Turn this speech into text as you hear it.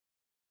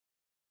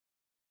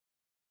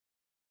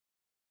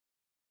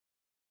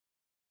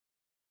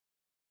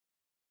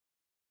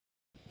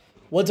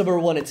What's up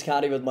everyone, it's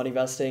Caddy with Money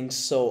Investing.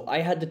 So I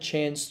had the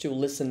chance to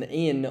listen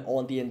in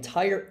on the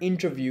entire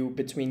interview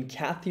between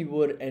Cathie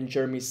Wood and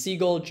Jeremy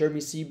Siegel.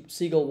 Jeremy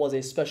Siegel was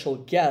a special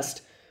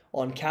guest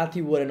on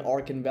Cathie Wood and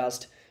ARK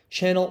Invest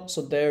channel.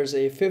 So there's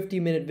a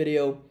 50-minute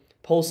video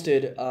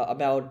posted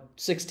about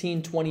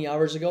 16-20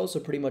 hours ago, so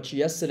pretty much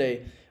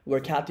yesterday,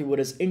 where Cathie Wood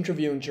is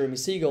interviewing Jeremy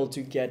Siegel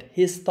to get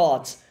his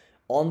thoughts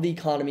on the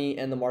economy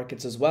and the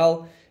markets as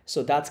well.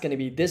 So that's going to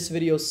be this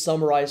video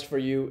summarized for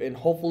you in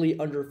hopefully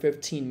under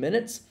 15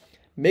 minutes.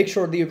 Make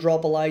sure that you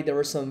drop a like. There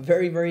was some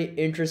very, very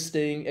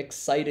interesting,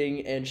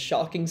 exciting, and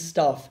shocking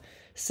stuff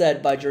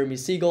said by Jeremy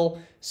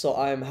Siegel. So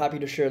I'm happy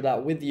to share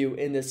that with you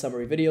in this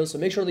summary video. So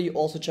make sure that you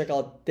also check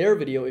out their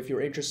video if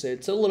you're interested.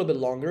 It's a little bit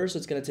longer, so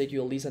it's going to take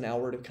you at least an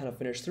hour to kind of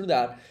finish through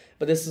that.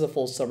 But this is a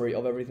full summary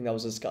of everything that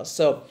was discussed.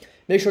 So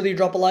make sure that you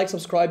drop a like,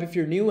 subscribe if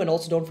you're new, and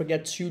also don't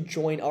forget to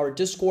join our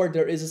Discord.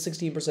 There is a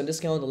 16%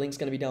 discount. The link's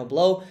going to be down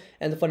below.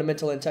 And the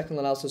fundamental and technical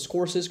analysis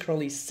course is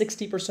currently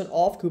 60%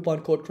 off.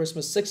 Coupon code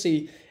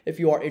Christmas60 if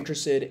you are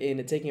interested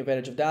in taking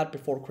advantage of that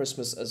before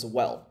Christmas as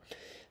well.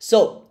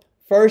 So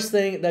first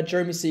thing that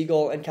Jeremy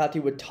Siegel and Cathie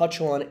would touch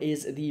on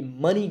is the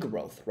money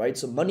growth, right?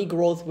 So money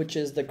growth, which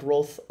is the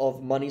growth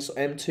of money, so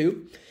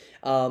M2.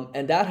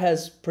 And that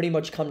has pretty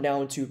much come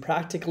down to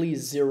practically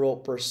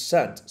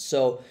 0%.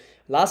 So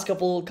last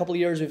couple of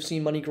years, we've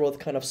seen money growth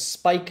kind of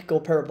spike, go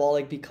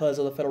parabolic because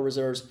of the Federal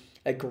Reserve's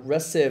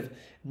aggressive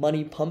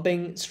money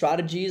pumping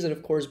strategies, and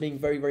of course being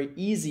very, very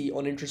easy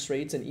on interest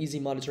rates and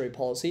easy monetary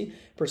policy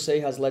per se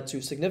has led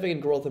to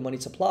significant growth in money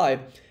supply.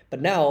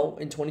 But now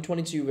in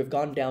 2022, we've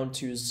gone down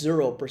to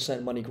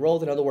 0% money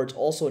growth. In other words,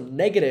 also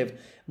negative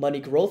money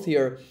growth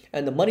here.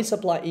 And the money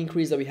supply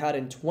increase that we had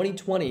in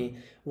 2020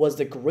 was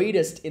the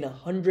greatest in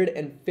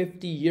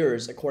 150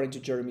 years, according to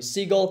Jeremy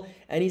Siegel.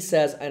 And he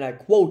says, and I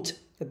quote,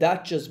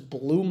 "That just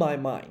blew my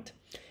mind.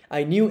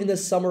 I knew in the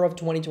summer of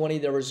 2020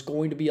 there was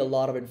going to be a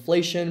lot of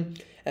inflation,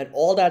 and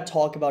all that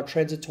talk about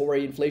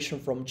transitory inflation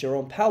from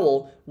Jerome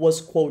Powell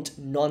was, quote,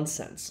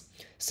 nonsense.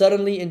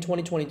 Suddenly in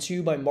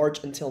 2022, by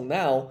March until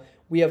now,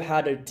 we have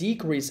had a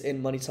decrease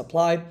in money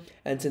supply,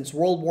 and since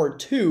World War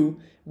II,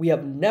 we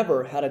have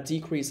never had a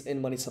decrease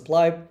in money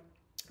supply.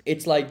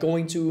 It's like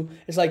going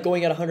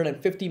at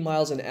 150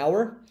 miles an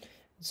hour."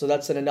 So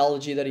that's an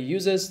analogy that he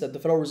uses, that the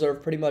Federal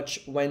Reserve pretty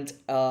much went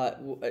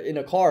in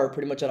a car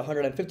pretty much at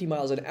 150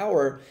 miles an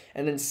hour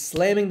and then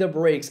slamming the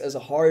brakes as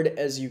hard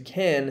as you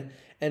can,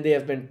 and they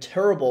have been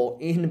terrible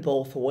in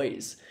both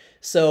ways.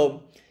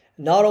 So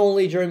not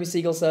only Jeremy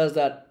Siegel says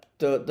that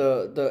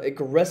the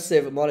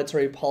aggressive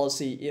monetary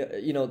policy,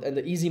 and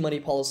the easy money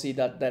policy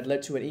that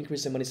led to an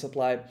increase in money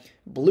supply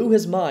blew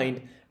his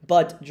mind,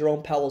 but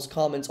Jerome Powell's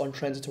comments on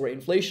transitory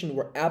inflation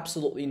were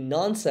absolutely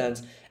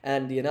nonsense.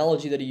 And the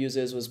analogy that he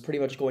uses was pretty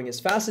much going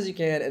as fast as you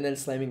can and then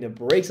slamming the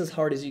brakes as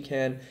hard as you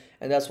can.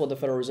 And that's what the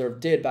Federal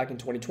Reserve did back in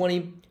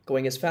 2020,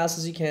 going as fast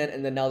as you can.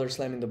 And then now they're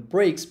slamming the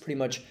brakes, pretty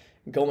much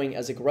going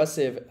as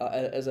aggressive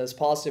as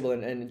possible,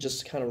 and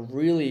just kind of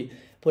really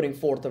putting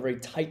forth a very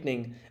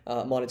tightening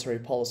monetary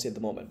policy at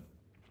the moment.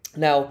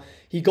 Now,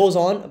 he goes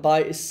on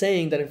by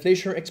saying that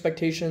inflation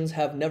expectations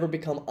have never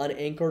become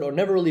unanchored, or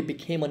never really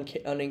became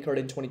unanchored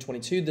in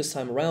 2022 this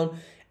time around,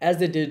 as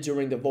they did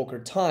during the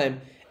Volcker time.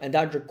 And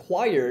that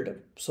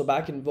required, so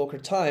back in Volcker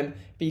time,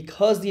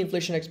 because the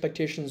inflation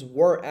expectations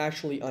were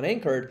actually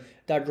unanchored,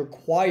 that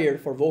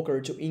required for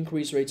Volcker to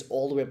increase rates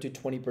all the way up to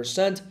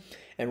 20%.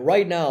 And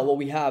right now, what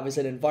we have is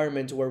an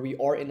environment where we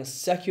are in a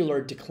secular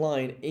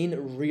decline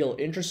in real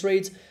interest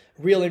rates.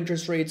 Real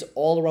interest rates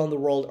all around the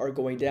world are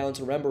going down.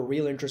 So remember,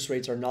 real interest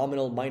rates are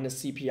nominal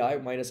minus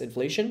CPI minus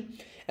inflation.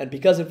 And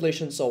because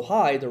inflation is so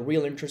high, the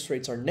real interest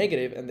rates are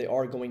negative, and they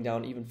are going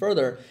down even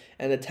further.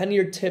 And the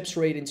 10-year TIPS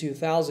rate in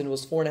 2000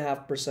 was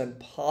 4.5%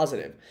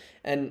 positive.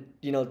 And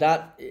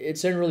that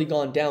it's generally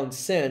gone down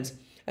since.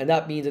 And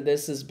that means that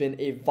this has been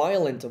a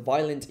violent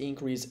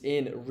increase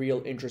in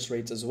real interest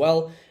rates as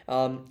well.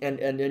 And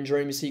then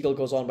Jeremy Siegel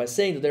goes on by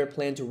saying that their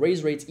plan to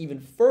raise rates even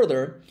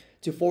further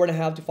to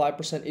 4.5% to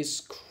 5%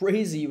 is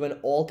crazy when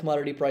all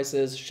commodity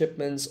prices,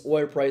 shipments,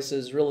 oil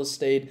prices, real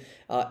estate,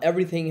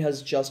 everything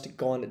has just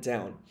gone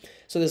down.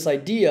 So this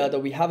idea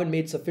that we haven't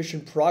made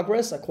sufficient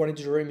progress, according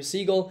to Jeremy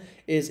Siegel,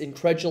 is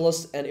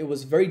incredulous, and it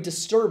was very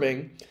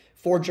disturbing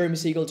for Jeremy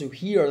Siegel to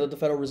hear that the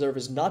Federal Reserve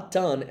is not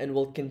done and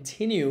will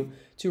continue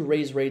to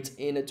raise rates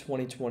in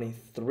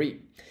 2023.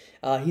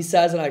 He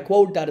says, and I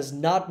quote, "That is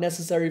not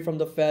necessary from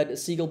the Fed."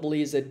 Siegel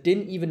believes it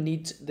didn't even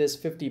need this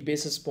 50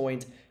 basis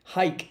point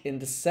hike in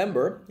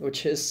December,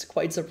 which is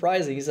quite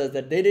surprising. He says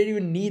that they didn't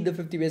even need the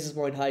 50 basis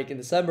point hike in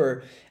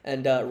December,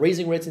 and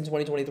raising rates in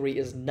 2023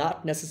 is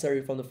not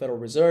necessary from the Federal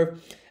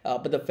Reserve,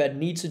 but the Fed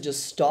needs to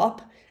just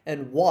stop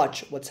and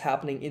watch what's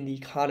happening in the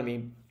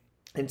economy.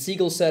 And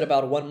Siegel said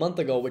about 1 month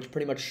ago, which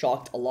pretty much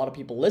shocked a lot of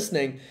people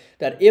listening,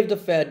 that if the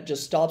Fed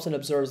just stops and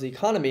observes the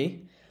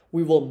economy,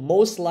 we will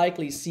most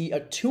likely see a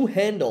 2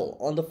 handle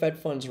on the Fed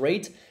funds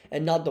rate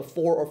and not the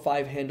 4 or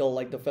 5 handle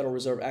like the Federal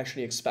Reserve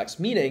actually expects.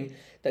 Meaning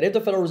that if the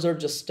Federal Reserve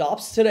just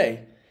stops today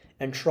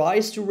and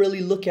tries to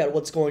really look at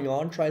what's going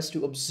on, tries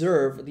to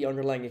observe the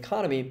underlying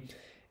economy,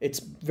 it's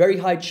very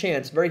high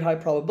chance, very high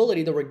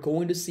probability that we're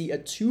going to see a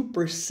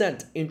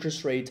 2%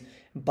 interest rate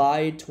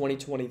by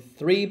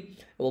 2023.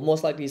 We'll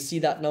most likely see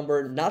that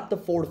number, not the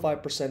 4 to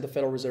 5% the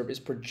Federal Reserve is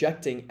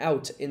projecting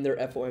out in their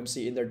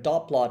FOMC, in their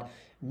dot plot,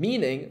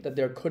 meaning that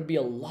there could be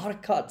a lot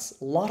of cuts,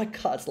 like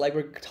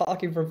we're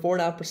talking from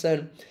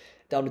 4.5%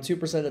 down to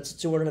 2%. That's a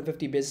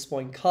 250 basis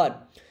point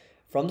cut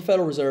from the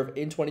Federal Reserve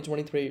in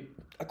 2023,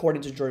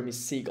 according to Jeremy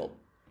Siegel.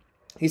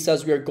 He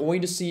says we are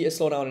going to see a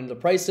slowdown in the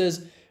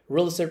prices.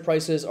 Real estate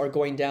prices are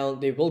going down.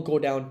 They will go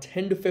down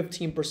 10 to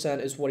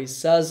 15% is what he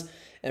says.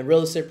 And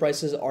real estate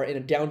prices are in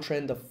a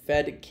downtrend. The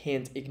Fed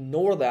can't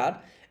ignore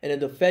that. And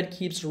if the Fed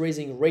keeps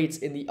raising rates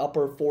in the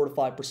upper 4 to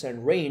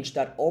 5% range,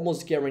 that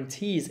almost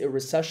guarantees a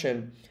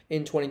recession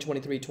in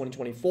 2023,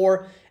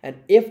 2024. And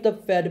if the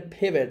Fed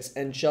pivots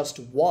and just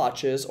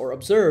watches or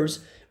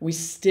observes, we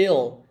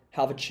still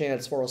have a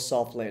chance for a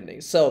soft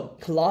landing. So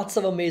lots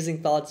of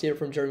amazing thoughts here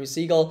from Jeremy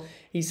Siegel.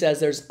 He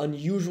says there's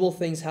unusual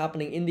things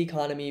happening in the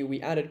economy.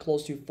 We added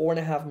close to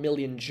 4.5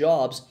 million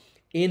jobs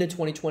in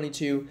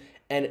 2022,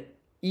 and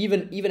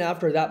even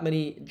after that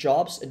many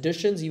jobs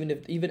additions,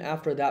 even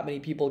after that many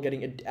people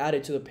getting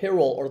added to the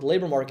payroll or the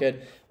labor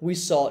market, we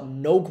saw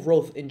no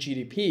growth in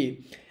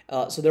GDP.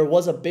 So there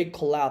was a big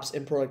collapse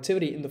in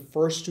productivity in the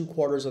first 2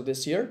 quarters of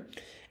this year.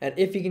 And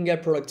if you can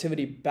get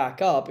productivity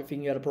back up, if you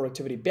can get a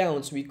productivity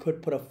bounce, we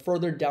could put a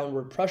further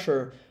downward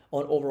pressure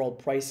on overall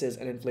prices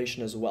and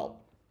inflation as well.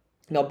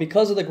 Now,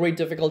 because of the great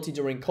difficulty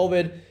during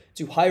COVID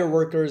to hire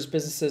workers,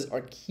 businesses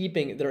are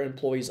keeping their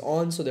employees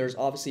on. So there's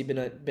obviously been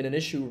an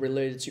issue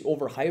related to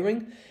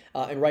overhiring.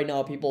 And right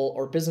now, people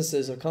or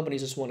businesses or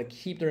companies just want to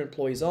keep their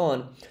employees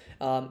on.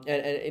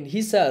 And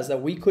he says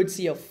that we could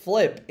see a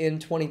flip in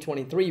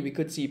 2023. We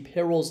could see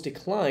payrolls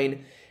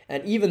decline.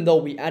 And even though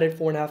we added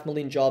 4.5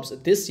 million jobs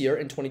this year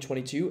in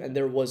 2022, and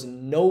there was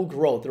no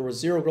growth, there was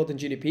zero growth in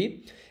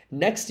GDP,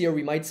 next year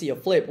we might see a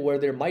flip where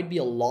there might be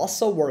a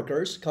loss of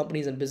workers.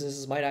 Companies and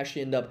businesses might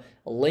actually end up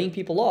laying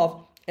people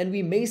off, and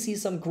we may see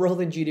some growth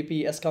in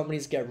GDP as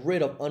companies get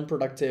rid of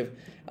unproductive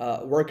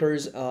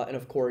workers. And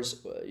of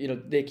course,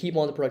 they keep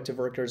on the productive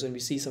workers, and we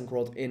see some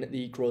growth in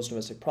the gross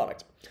domestic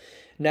product.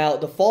 Now,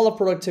 the fall of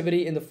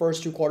productivity in the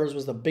first 2 quarters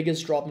was the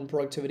biggest drop in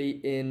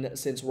productivity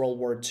since World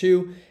War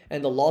II,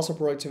 and the loss of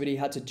productivity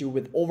had to do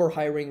with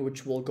overhiring,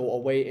 which will go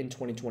away in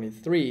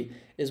 2023,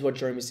 is what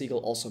Jeremy Siegel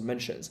also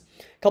mentions.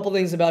 A couple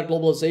things about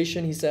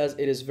globalization. He says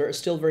it is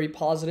still very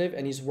positive,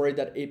 and he's worried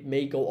that it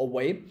may go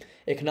away.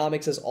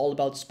 Economics is all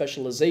about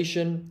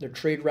specialization. The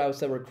trade routes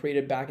that were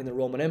created back in the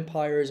Roman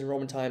empires and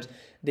Roman times,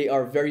 they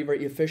are very,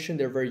 very efficient.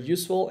 They're very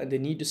useful, and they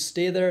need to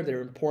stay there.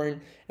 They're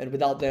important, and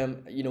without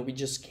them, we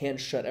just can't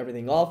shut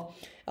everything off.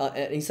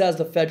 And he says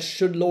the Fed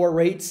should lower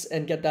rates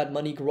and get that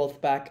money growth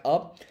back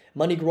up.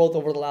 Money growth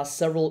over the last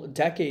several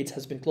decades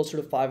has been closer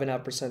to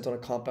 5.5% on a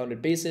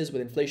compounded basis,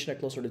 with inflation at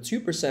closer to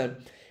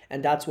 2%.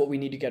 And that's what we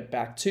need to get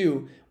back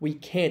to. We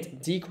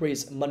can't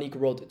decrease money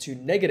growth to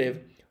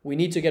negative. We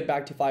need to get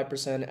back to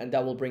 5%, and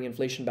that will bring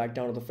inflation back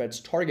down to the Fed's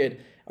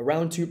target,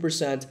 around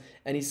 2%.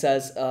 And he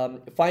says,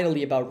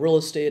 finally, about real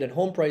estate and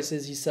home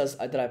prices, he says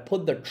that I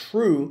put the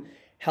true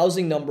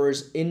housing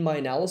numbers in my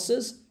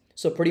analysis.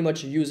 So pretty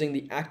much using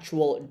the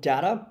actual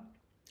data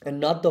and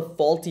not the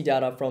faulty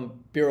data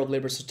from Bureau of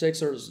Labor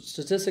Statistics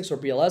or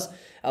BLS,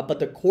 but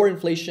the core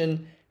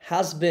inflation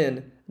has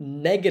been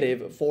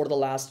negative for the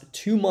last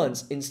 2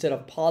 months instead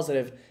of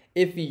positive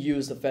if we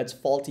use the Fed's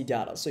faulty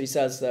data. So he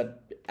says that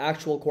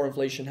actual core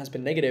inflation has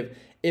been negative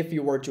if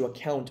you were to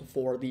account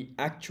for the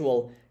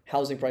actual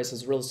housing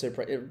prices, real estate,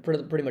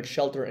 pretty much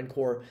shelter and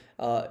core,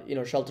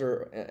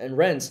 shelter and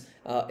rents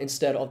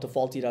instead of the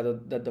faulty data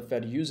that the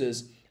Fed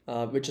uses,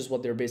 which is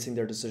what they're basing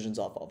their decisions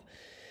off of.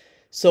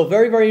 So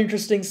very, very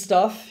interesting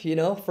stuff.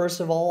 First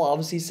of all,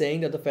 obviously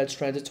saying that the Fed's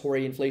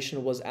transitory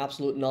inflation was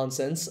absolute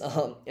nonsense,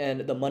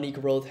 and the money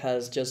growth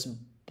has just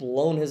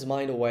blown his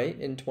mind away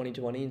in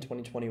 2020 and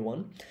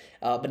 2021.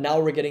 But now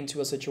we're getting to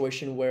a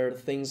situation where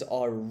things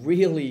are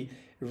really,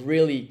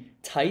 really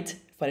tight.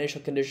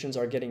 Financial conditions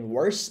are getting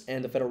worse,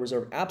 and the Federal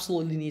Reserve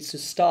absolutely needs to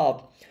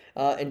stop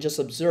and just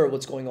observe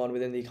what's going on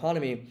within the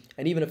economy.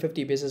 And even a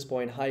 50 basis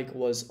point hike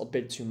was a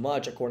bit too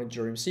much, according to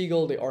Jeremy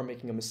Siegel. They are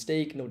making a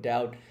mistake, no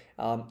doubt.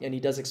 And he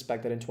does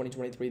expect that in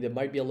 2023, there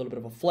might be a little bit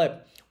of a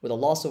flip with a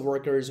loss of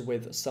workers,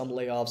 with some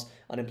layoffs,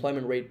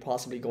 unemployment rate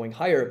possibly going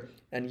higher,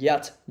 and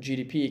yet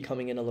GDP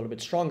coming in a little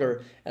bit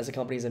stronger as the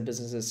companies and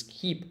businesses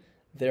keep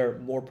their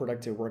more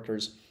productive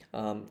workers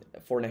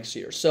for next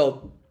year.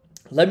 So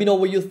let me know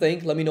what you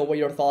think. Let me know what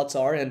your thoughts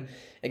are. And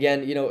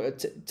again,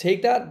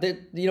 take that,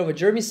 with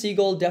Jeremy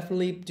Siegel,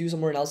 definitely do some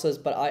more analysis,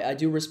 but I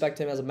do respect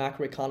him as a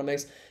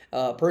macroeconomics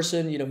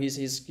person.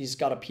 He's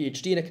got a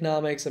PhD in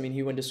economics. I mean,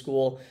 he went to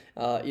school,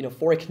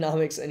 for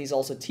economics, and he's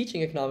also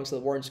teaching economics at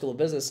the Warren School of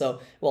Business. So,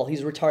 well,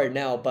 he's retired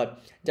now,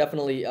 but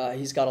definitely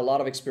he's got a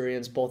lot of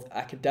experience, both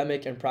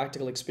academic and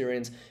practical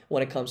experience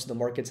when it comes to the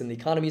markets and the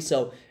economy.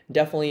 So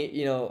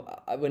definitely,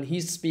 when he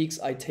speaks,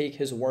 I take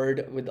his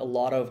word with a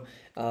lot of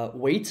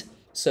weight.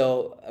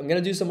 So I'm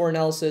gonna do some more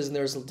analysis, and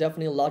there's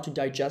definitely a lot to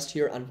digest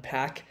here,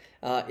 unpack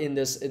in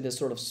this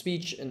sort of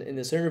speech and in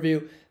this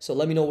interview. So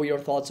let me know what your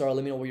thoughts are.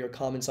 Let me know what your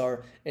comments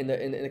are in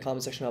the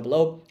comment section down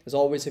below. As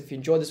always, if you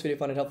enjoyed this video,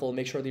 find it helpful,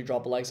 make sure that you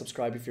drop a like,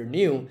 subscribe if you're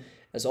new.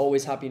 As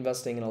always, happy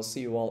investing, and I'll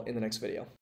see you all in the next video.